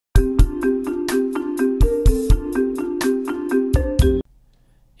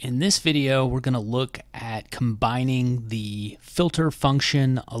In this video, we're going to look at combining the filter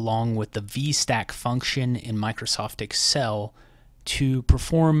function along with the VStack function in Microsoft Excel to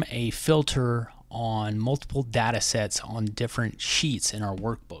perform a filter on multiple data sets on different sheets in our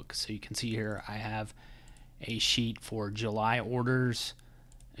workbook. So you can see here I have a sheet for July orders,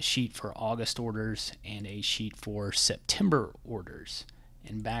 a sheet for August orders, and a sheet for September orders.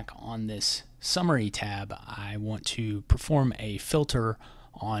 And back on this summary tab, I want to perform a filter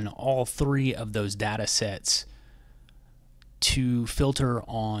on all three of those data sets to filter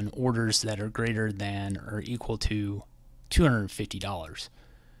on orders that are greater than or equal to $250.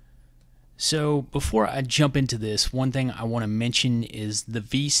 So before I jump into this, one thing I want to mention is the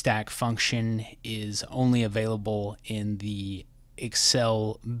VStack function is only available in the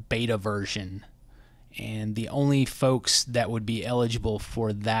Excel beta version, and the only folks that would be eligible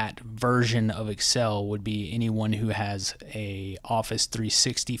for that version of Excel would be anyone who has a Office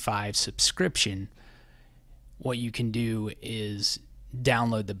 365 subscription. What you can do is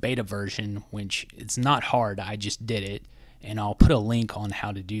download the beta version, which it's not hard, I just did it, and I'll put a link on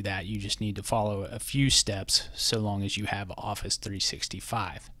how to do that. You just need to follow a few steps so long as you have Office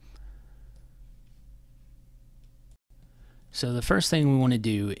 365. So the first thing we want to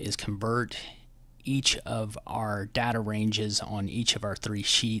do is convert each of our data ranges on each of our three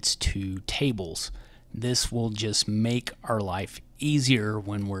sheets to tables. This will just make our life easier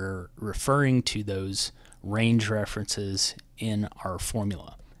when we're referring to those range references in our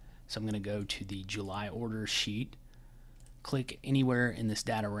formula. So I'm going to go to the July order sheet, click anywhere in this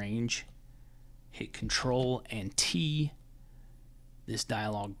data range, hit Control and T. This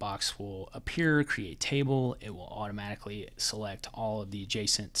dialog box will appear, create table. It will automatically select all of the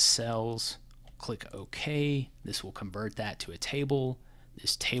adjacent cells. Click OK. This will convert that to a table.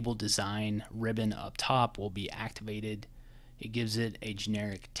 This table design ribbon up top will be activated. It gives it a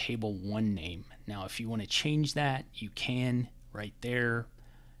generic table 1 name. Now if you want to change that, you can right there.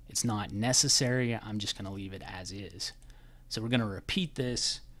 It's not necessary. I'm just going to leave it as is. So we're going to repeat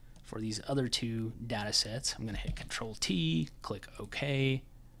this for these other two data sets. I'm going to hit Control T, click OK.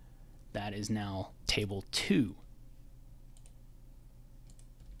 That is now table 2.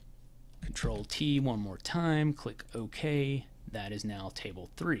 Control T one more time, click OK. That is now table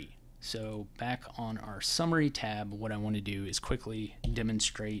 3. So back on our summary tab, what I want to do is quickly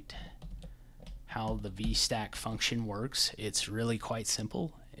demonstrate how the VStack function works. It's really quite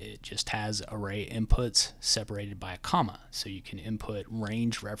simple. It just has array inputs separated by a comma. So you can input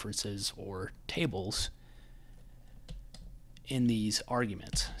range references or tables in these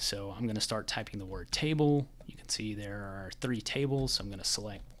arguments. So I'm going to start typing the word table. You can see there are 3 tables. So I'm going to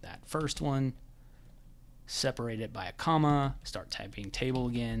select that first one, separate it by a comma, start typing table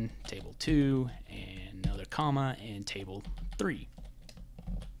again, table 2, and another comma, and table 3.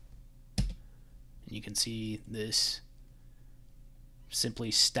 And you can see this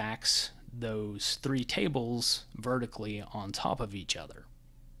simply stacks those 3 tables vertically on top of each other.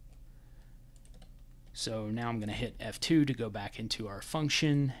 So now I'm going to hit F2 to go back into our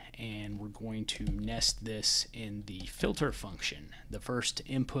function, and we're going to nest this in the filter function. The first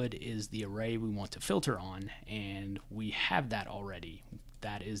input is the array we want to filter on, and we have that already.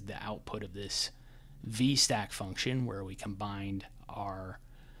 That is the output of this VStack function where we combined our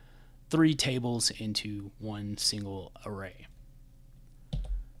 3 tables into one single array.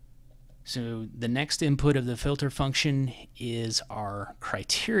 So the next input of the filter function is our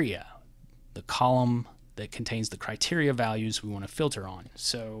criteria, the column that contains the criteria values we want to filter on.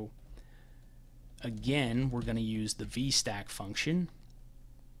 So again, we're going to use the VStack function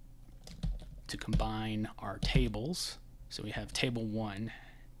to combine our tables. So we have table 1,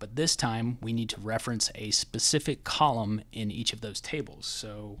 but this time we need to reference a specific column in each of those tables.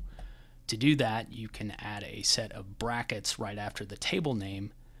 So to do that, you can add a set of brackets right after the table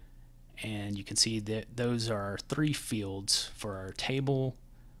name, and you can see that those are 3 fields for our table.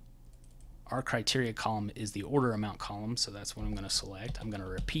 Our criteria column is the order amount column, so that's what I'm going to select. I'm going to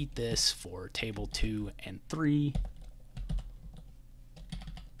repeat this for table 2 and 3.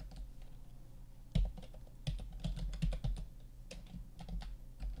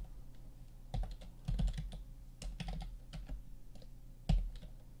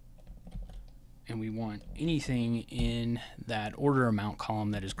 And we want anything in that order amount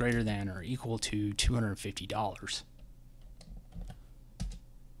column that is greater than or equal to $250.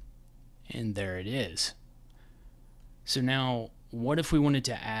 And there it is. So now, what if we wanted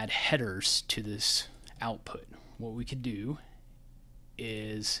to add headers to this output? What we could do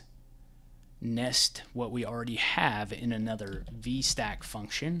is nest what we already have in another VStack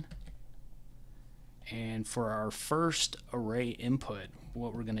function And for our first array input,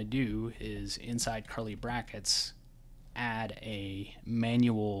 what we're going to do is inside curly brackets add a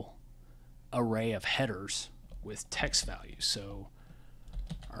manual array of headers with text values. So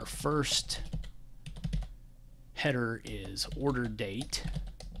our first header is order date,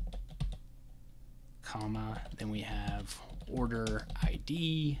 comma, then we have order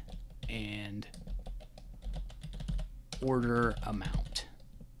ID and order amount.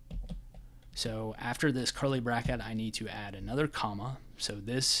 So after this curly bracket, I need to add another comma. So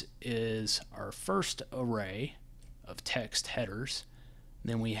this is our first array of text headers.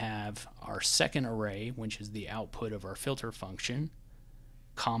 Then we have our second array, which is the output of our filter function.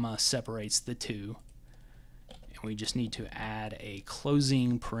 Comma separates the two. And we just need to add a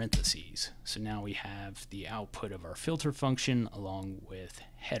closing parentheses. So now we have the output of our filter function along with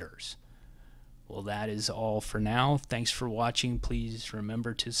headers. Well, that is all for now. Thanks for watching. Please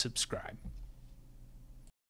remember to subscribe.